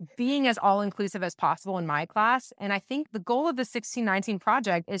being as all-inclusive as possible in my class. And I think the goal of the 1619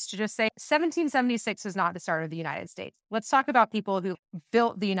 project is to just say 1776 is not the start of the United States. Let's talk about people who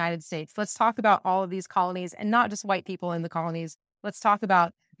built the United States. Let's talk about all of these colonies and not just white people in the colonies. Let's talk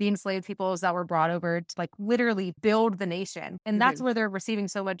about the enslaved peoples that were brought over to like literally build the nation. And that's where they're receiving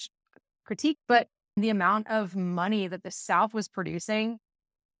so much critique. But the amount of money that the South was producing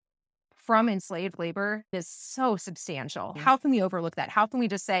from enslaved labor is so substantial. How can we overlook that? How can we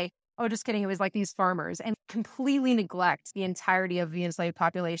just say, oh, just kidding, it was like these farmers, and completely neglect the entirety of the enslaved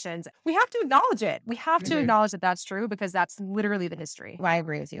populations? We have to acknowledge it. We have to acknowledge that that's true because that's literally the history. Well, I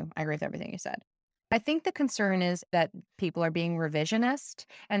agree with you. I agree with everything you said. I think the concern is that people are being revisionist.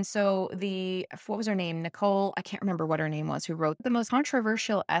 And so what was her name? Nicole, I can't remember what her name was, who wrote the most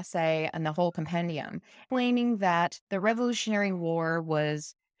controversial essay in the whole compendium, claiming that the Revolutionary War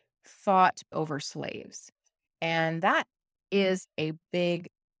was fought over slaves. And that is a big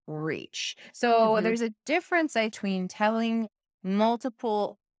reach. So there's a difference between telling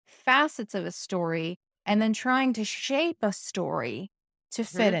multiple facets of a story and then trying to shape a story to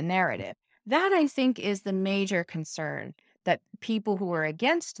fit a narrative. That, I think, is the major concern that people who are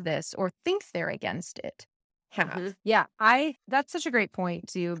against this or think they're against it have. Yeah, that's such a great point,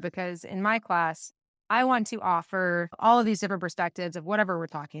 too, because in my class, I want to offer all of these different perspectives of whatever we're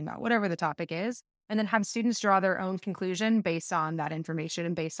talking about, whatever the topic is, and then have students draw their own conclusion based on that information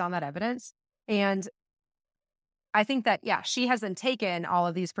and based on that evidence. And I think that, she has then taken all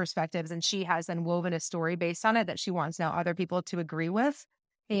of these perspectives and she has then woven a story based on it that she wants now other people to agree with.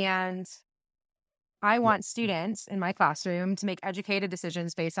 And I want students in my classroom to make educated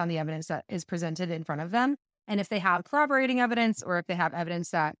decisions based on the evidence that is presented in front of them. And if they have corroborating evidence or if they have evidence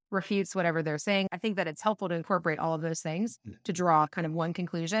that refutes whatever they're saying, I think that it's helpful to incorporate all of those things to draw kind of one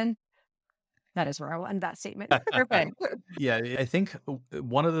conclusion. That is where I will end that statement. Perfect. Yeah, I think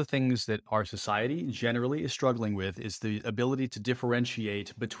one of the things that our society generally is struggling with is the ability to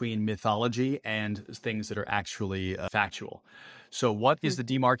differentiate between mythology and things that are actually factual. So, what is the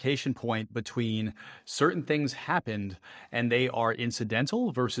demarcation point between certain things happened and they are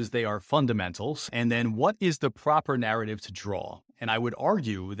incidental versus they are fundamentals? And then, what is the proper narrative to draw? And I would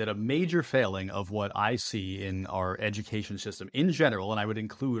argue that a major failing of what I see in our education system in general, and I would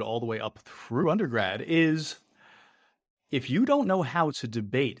include all the way up through undergrad, is if you don't know how to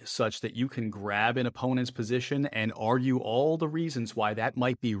debate such that you can grab an opponent's position and argue all the reasons why that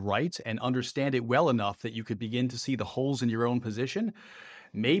might be right and understand it well enough that you could begin to see the holes in your own position,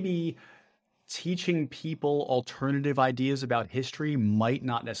 maybe teaching people alternative ideas about history might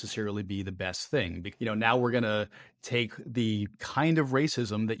not necessarily be the best thing. Now we're going to take the kind of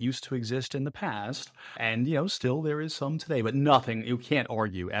racism that used to exist in the past, and, still there is some today, but nothing, you can't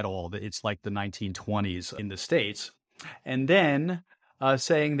argue at all that it's like the 1920s in the States. And then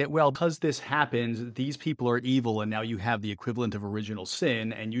saying that, well, because this happened, these people are evil, and now you have the equivalent of original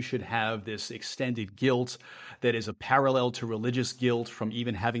sin, and you should have this extended guilt that is a parallel to religious guilt from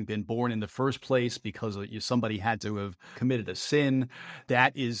even having been born in the first place because somebody had to have committed a sin.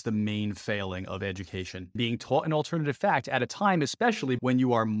 That is the main failing of education. Being taught an alternative fact at a time, especially when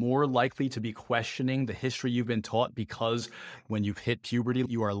you are more likely to be questioning the history you've been taught, because when you've hit puberty,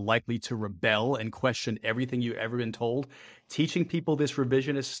 you are likely to rebel and question everything you've ever been told. Teaching people this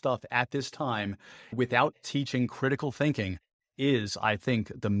revisionist stuff at this time without teaching critical thinking is, I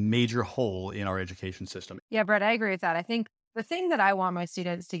think, the major hole in our education system. Yeah, Brett, I agree with that. I think the thing that I want my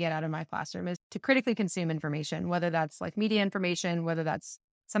students to get out of my classroom is to critically consume information, whether that's like media information, whether that's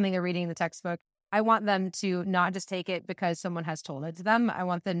something they're reading in the textbook. I want them to not just take it because someone has told it to them. I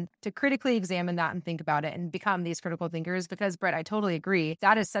want them to critically examine that and think about it and become these critical thinkers, because, Brett, I totally agree.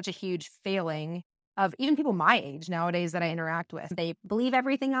 That is such a huge failing of even people my age nowadays that I interact with. They believe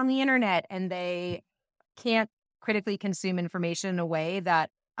everything on the internet and they can't critically consume information in a way that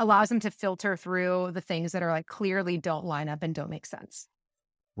allows them to filter through the things that are like clearly don't line up and don't make sense.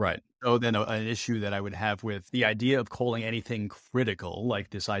 Right. So then an issue that I would have with the idea of calling anything critical,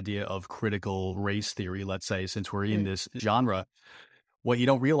 like this idea of critical race theory, let's say, since we're in this genre, what you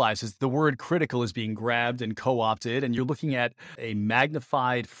don't realize is the word critical is being grabbed and co-opted, and you're looking at a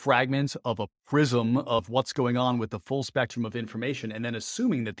magnified fragment of a prism of what's going on with the full spectrum of information, and then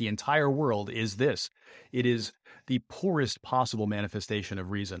assuming that the entire world is this. It is the poorest possible manifestation of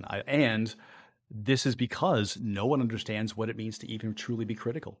reason. And this is because no one understands what it means to even truly be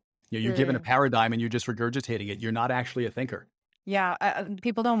critical. You're given a paradigm and you're just regurgitating it. You're not actually a thinker. Yeah,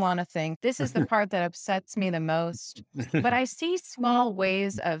 people don't want to think. This is the part that upsets me the most. But I see small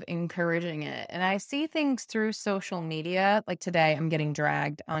ways of encouraging it. And I see things through social media. Like today, I'm getting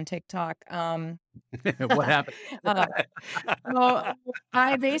dragged on TikTok. What happened? Well,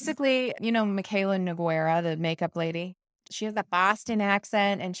 I basically, Michaela Noguera, the makeup lady, she has a Boston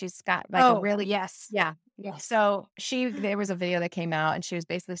accent and she's got like a really, yes. yeah. Yes. So there was a video that came out and she was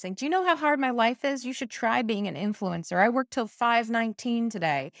basically saying, do you know how hard my life is? You should try being an influencer. I worked till 5:19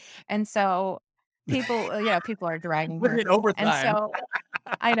 today. And so people are dragging her. With overtime. And so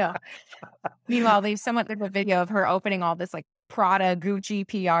I know. Meanwhile, there's a video of her opening all this like Prada, Gucci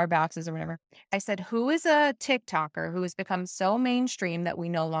PR boxes or whatever. I said, who is a TikToker who has become so mainstream that we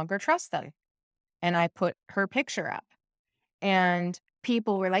no longer trust them? And I put her picture up. And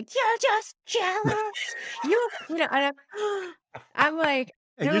people were like, you're just jealous. I'm like,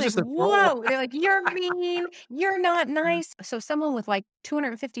 they're like, whoa. They're like, you're mean. You're not nice. So someone with like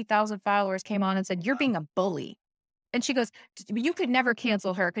 250,000 followers came on and said, you're being a bully. And she goes, you could never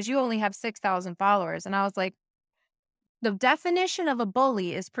cancel her because you only have 6,000 followers. And I was like, the definition of a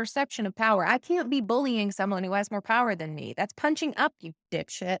bully is perception of power. I can't be bullying someone who has more power than me. That's punching up, you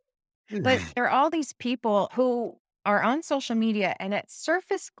dipshit. But there are all these people who are on social media, and at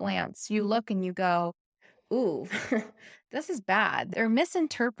surface glance, you look and you go, ooh, this is bad. They're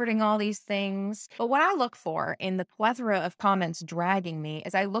misinterpreting all these things. But what I look for in the plethora of comments dragging me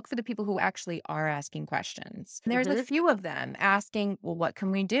is I look for the people who actually are asking questions. And there's a few of them asking, well, what can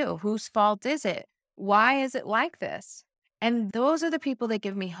we do? Whose fault is it? Why is it like this? And those are the people that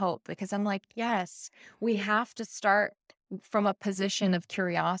give me hope, because I'm like, yes, we have to start from a position of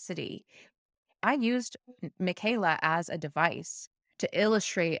curiosity. I used Michaela as a device to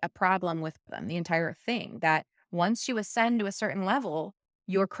illustrate a problem with them, the entire thing, that once you ascend to a certain level,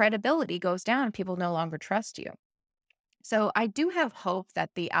 your credibility goes down. People no longer trust you. So I do have hope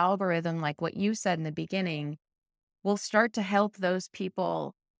that the algorithm, like what you said in the beginning, will start to help those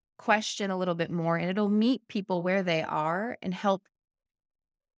people question a little bit more, and it'll meet people where they are and help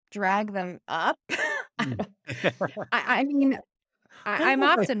drag them up. Mm. I mean, I don't I'm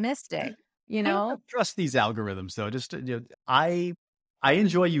know if optimistic, you I don't know? trust these algorithms though. Just I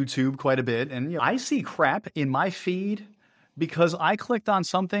enjoy YouTube quite a bit, and I see crap in my feed because I clicked on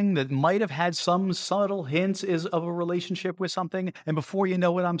something that might have had some subtle hints is of a relationship with something, and before you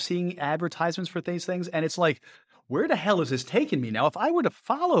know it, I'm seeing advertisements for these things, and it's like, where the hell is this taking me now? If I were to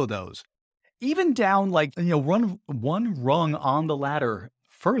follow those, even down like run one rung on the ladder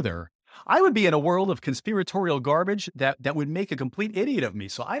further, I would be in a world of conspiratorial garbage that would make a complete idiot of me.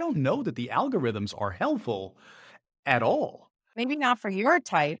 So I don't know that the algorithms are helpful at all. Maybe not for your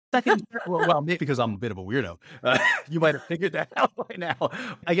type. Well, maybe because I'm a bit of a weirdo. You might have figured that out by now.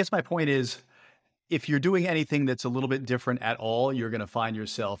 I guess my point is, if you're doing anything that's a little bit different at all, you're going to find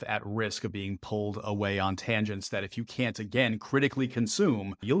yourself at risk of being pulled away on tangents that if you can't, again, critically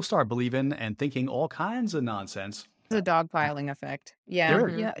consume, you'll start believing and thinking all kinds of nonsense. The dogpiling effect. Yeah. Sure.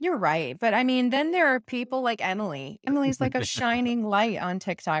 Yeah, you're right. But I mean, then there are people like Emily. Emily's like a shining light on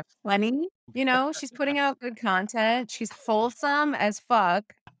TikTok. Lenny, she's putting out good content. She's wholesome as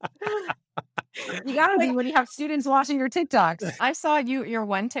fuck. You gotta be when you have students watching your TikToks. I saw your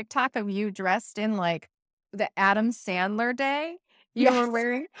one TikTok of you dressed in like the Adam Sandler day. You were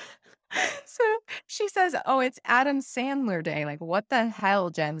wearing. So she says, "Oh, it's Adam Sandler Day." Like, what the hell,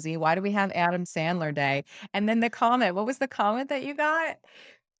 Gen Z? Why do we have Adam Sandler Day? And then the comment, what was the comment that you got?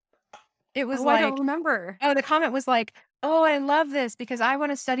 It was I don't remember. the comment was like, "Oh, I love this because I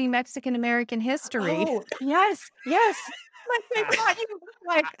want to study Mexican American history." Oh, yes, yes. Like, I thought you looked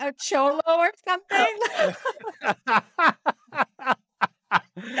like a cholo or something.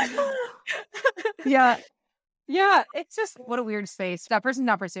 Yeah. Yeah, it's just what a weird space. That person's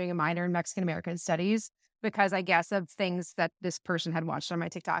not pursuing a minor in Mexican American studies because I guess of things that this person had watched on my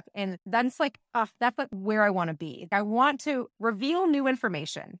TikTok. And that's like where I want to be. I want to reveal new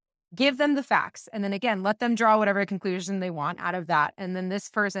information, give them the facts, and then again, let them draw whatever conclusion they want out of that. And then this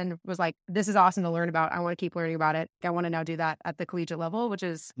person was like, this is awesome to learn about. I want to keep learning about it. I want to now do that at the collegiate level, which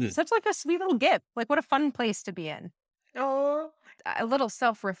is such like a sweet little gift. Like what a fun place to be in. Oh, a little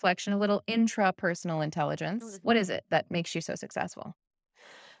self-reflection, a little intrapersonal intelligence. What is it that makes you so successful?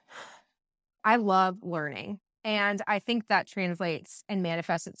 I love learning. And I think that translates and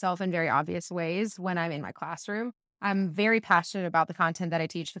manifests itself in very obvious ways when I'm in my classroom. I'm very passionate about the content that I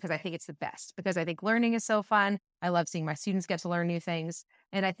teach because I think it's the best, because I think learning is so fun. I love seeing my students get to learn new things.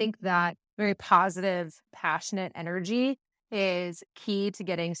 And I think that very positive, passionate energy is key to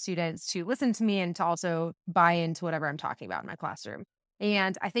getting students to listen to me and to also buy into whatever I'm talking about in my classroom.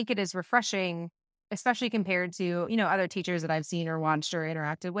 And I think it is refreshing, especially compared to, other teachers that I've seen or watched or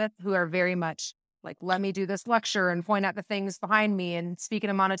interacted with who are very much like, let me do this lecture and point out the things behind me and speak in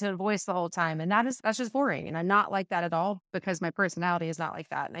a monotone voice the whole time. And that's just boring. And I'm not like that at all because my personality is not like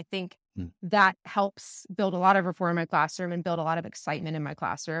that. And I think that helps build a lot of rapport in my classroom and build a lot of excitement in my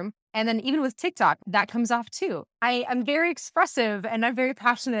classroom. And then even with TikTok, that comes off too. I'm very expressive and I'm very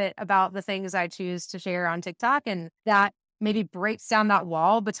passionate about the things I choose to share on TikTok. And that maybe breaks down that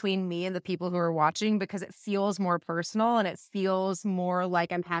wall between me and the people who are watching because it feels more personal and it feels more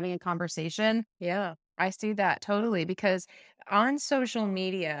like I'm having a conversation. Yeah, I see that totally, because on social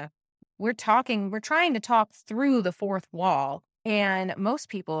media, we're trying to talk through the fourth wall, and most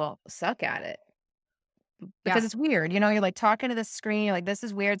people suck at it because it's weird. You're like talking to the screen, you're like, this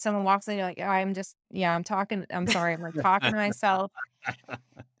is weird. Someone walks in, you're like, I'm talking. I'm sorry. I'm like talking to myself.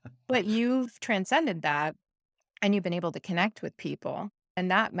 But you've transcended that. And you've been able to connect with people, and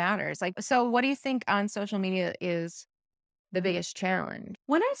that matters. Like, so what do you think on social media is the biggest challenge?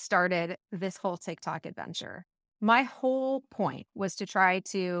 When I started this whole TikTok adventure, my whole point was to try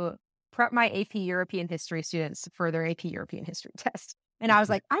to prep my AP European history students for their AP European history test. And I was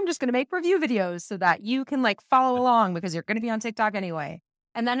like, I'm just going to make review videos so that you can like follow along because you're going to be on TikTok anyway.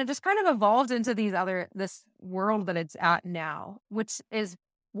 And then it just kind of evolved into this world that it's at now, which is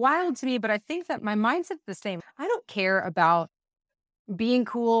wild to me, but I think that my mindset's the same. I don't care about being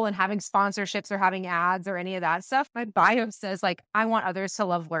cool and having sponsorships or having ads or any of that stuff. My bio says like, I want others to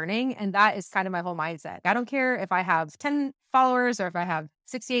love learning. And that is kind of my whole mindset. I don't care if I have 10 followers or if I have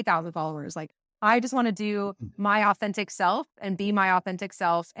 68,000 followers. Like, I just want to do my authentic self and be my authentic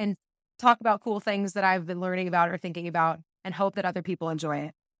self and talk about cool things that I've been learning about or thinking about and hope that other people enjoy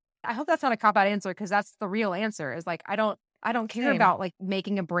it. I hope that's not a cop-out answer because that's the real answer is like, I don't care about like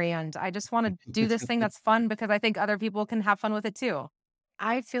making a brand. I just want to do this thing that's fun because I think other people can have fun with it too.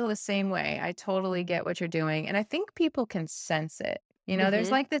 I feel the same way. I totally get what you're doing. And I think people can sense it. There's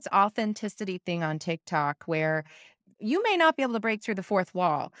like this authenticity thing on TikTok where you may not be able to break through the fourth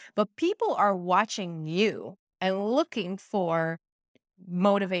wall, but people are watching you and looking for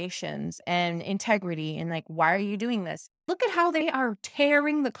motivations and integrity and like, why are you doing this? Look at how they are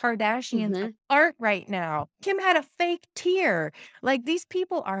tearing the Kardashians apart right now. Kim had a fake tear. Like, these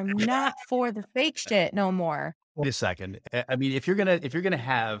people are not for the fake shit no more. Wait a second. I mean, if you're gonna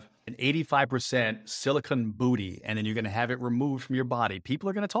have an 85% silicone booty and then you're gonna have it removed from your body, people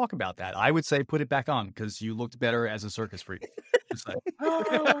are gonna talk about that. I would say put it back on because you looked better as a circus freak. Just like,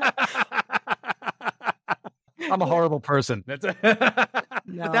 I'm a horrible person. But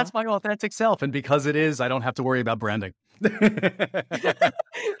that's my authentic self, and because it is, I don't have to worry about branding.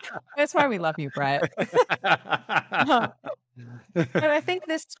 That's why we love you, Brett. But I think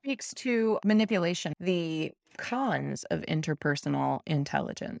this speaks to manipulation, the cons of interpersonal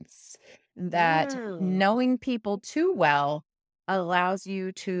intelligence, that knowing people too well allows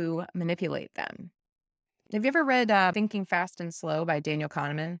you to manipulate them. Have you ever read Thinking Fast and Slow by Daniel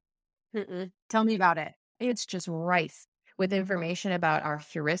Kahneman? Tell me about it. It's just rife with information about our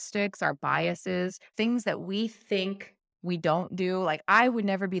heuristics, our biases, things that we think we don't do. Like, I would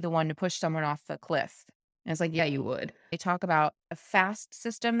never be the one to push someone off the cliff. And it's like, yeah, you would. They talk about a fast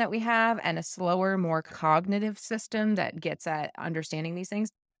system that we have and a slower, more cognitive system that gets at understanding these things.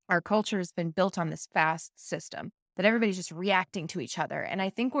 Our culture has been built on this fast system that everybody's just reacting to each other. And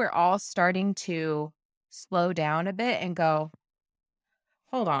I think we're all starting to slow down a bit and go,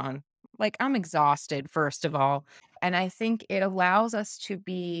 hold on. Like, I'm exhausted, first of all. And I think it allows us to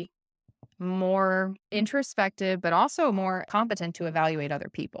be more introspective, but also more competent to evaluate other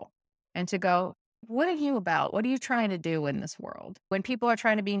people and to go, what are you about? What are you trying to do in this world? When people are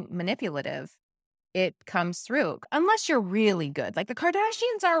trying to be manipulative, it comes through. Unless you're really good. Like, the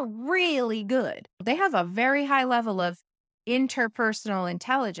Kardashians are really good. They have a very high level of interpersonal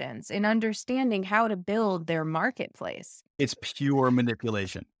intelligence in understanding how to build their marketplace. It's pure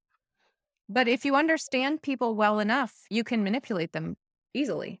manipulation. But if you understand people well enough, you can manipulate them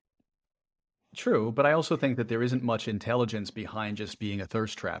easily. True, but I also think that there isn't much intelligence behind just being a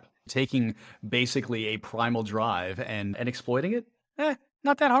thirst trap. Taking basically a primal drive and exploiting it,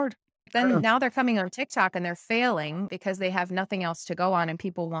 not that hard. Then now they're coming on TikTok and they're failing because they have nothing else to go on and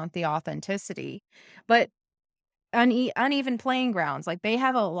people want the authenticity. But uneven playing grounds, like, they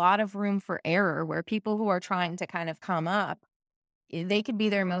have a lot of room for error where people who are trying to kind of come up, they could be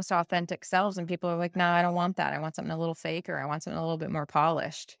their most authentic selves and people are like, no, I don't want that. I want something a little fake, or I want something a little bit more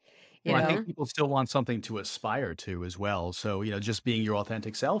polished. You know? I think people still want something to aspire to as well. So, just being your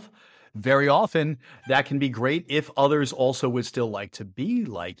authentic self, very often that can be great if others also would still like to be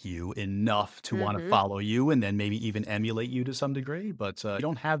like you enough to want to follow you and then maybe even emulate you to some degree. But you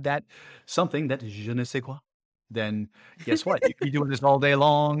don't have that something, that je ne sais quoi. Then guess what? You could be doing this all day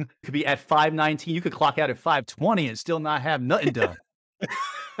long. You could be at 5:19. You could clock out at 5:20 and still not have nothing done.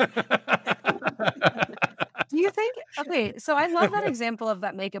 Do you think, okay, so I love that example of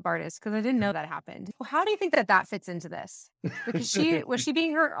that makeup artist because I didn't know that happened. How do you think that fits into this? Because was she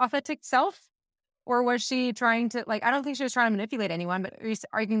being her authentic self? Or was she trying to, like, I don't think she was trying to manipulate anyone, but are you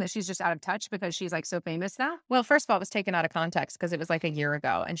arguing that she's just out of touch because she's like so famous now? Well, first of all, it was taken out of context because it was like a year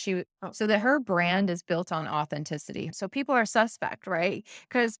ago. And so that her brand is built on authenticity. So people are suspect, right?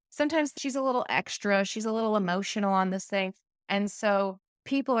 Because sometimes she's a little extra. She's a little emotional on this thing. And so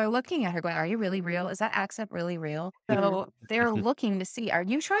people are looking at her going, are you really real? Is that accent really real? So they're looking to see, are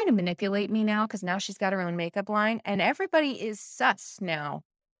you trying to manipulate me now? Because now she's got her own makeup line. And everybody is sus now,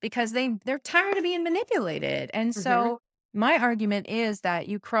 because they're tired of being manipulated. And so my argument is that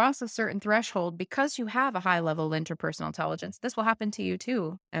you cross a certain threshold because you have a high level of interpersonal intelligence. This will happen to you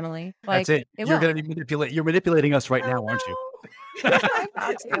too, Emily. Like, that's it. You're going to be you're manipulating us right now, aren't you? I'm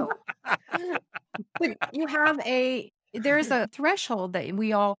about to. But there's a threshold that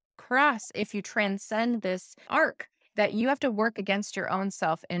we all cross if you transcend this arc, that you have to work against your own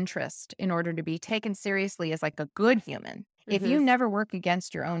self-interest in order to be taken seriously as like a good human. If you never work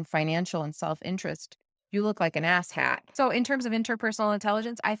against your own financial and self-interest, you look like an asshat. So in terms of interpersonal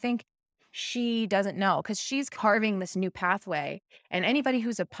intelligence, I think she doesn't know because she's carving this new pathway. And anybody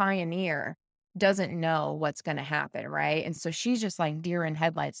who's a pioneer doesn't know what's going to happen, right? And so she's just like deer in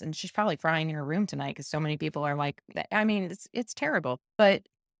headlights, and she's probably crying in her room tonight because so many people are like, I mean, it's terrible. But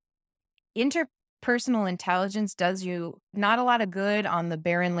interpersonal intelligence does you not a lot of good on the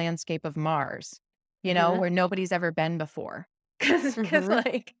barren landscape of Mars. Where nobody's ever been before. Because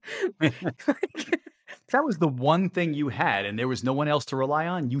like, if that was the one thing you had and there was no one else to rely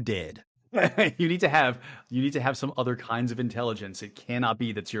on, you did. You need to have some other kinds of intelligence. It cannot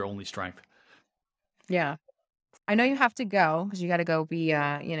be that's your only strength. Yeah. I know you have to go because you got to go be,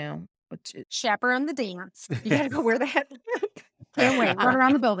 chaperone the dance. You got to go wear the head. Can't wait. Run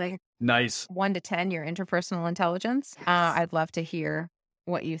around the building. Nice. 1 to 10, your interpersonal intelligence. I'd love to hear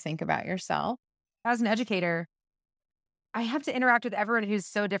what you think about yourself. As an educator, I have to interact with everyone who's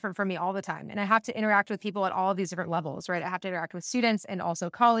so different from me all the time. And I have to interact with people at all of these different levels, right? I have to interact with students and also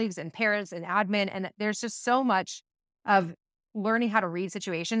colleagues and parents and admin. And there's just so much of learning how to read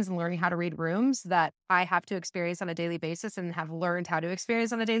situations and learning how to read rooms that I have to experience on a daily basis and have learned how to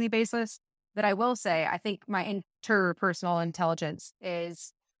experience on a daily basis, that I will say, I think my interpersonal intelligence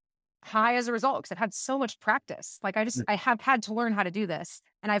is high as a result because I've had so much practice. Like I have had to learn how to do this,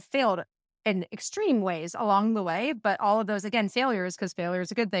 and I've failed in extreme ways along the way. But all of those, again, failures, because failure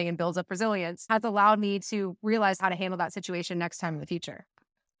is a good thing and builds up resilience, has allowed me to realize how to handle that situation next time in the future.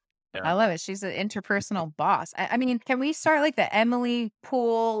 Yeah. I love it. She's an interpersonal boss. I mean, can we start like the Emily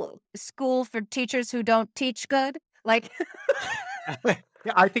Poole School for Teachers Who Don't Teach Good? Like,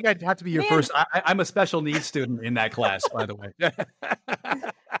 Yeah, I think I'd have to be your first. I'm a special needs student in that class, by the way.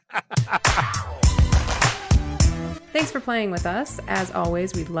 Thanks for playing with us. As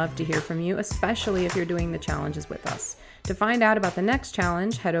always, we'd love to hear from you, especially if you're doing the challenges with us. To find out about the next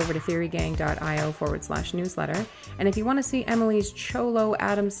challenge, head over to theorygang.io/newsletter. And if you want to see Emily's Cholo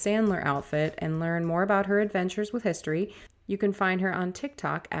Adam Sandler outfit and learn more about her adventures with history, you can find her on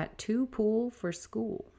TikTok at 2pool4school.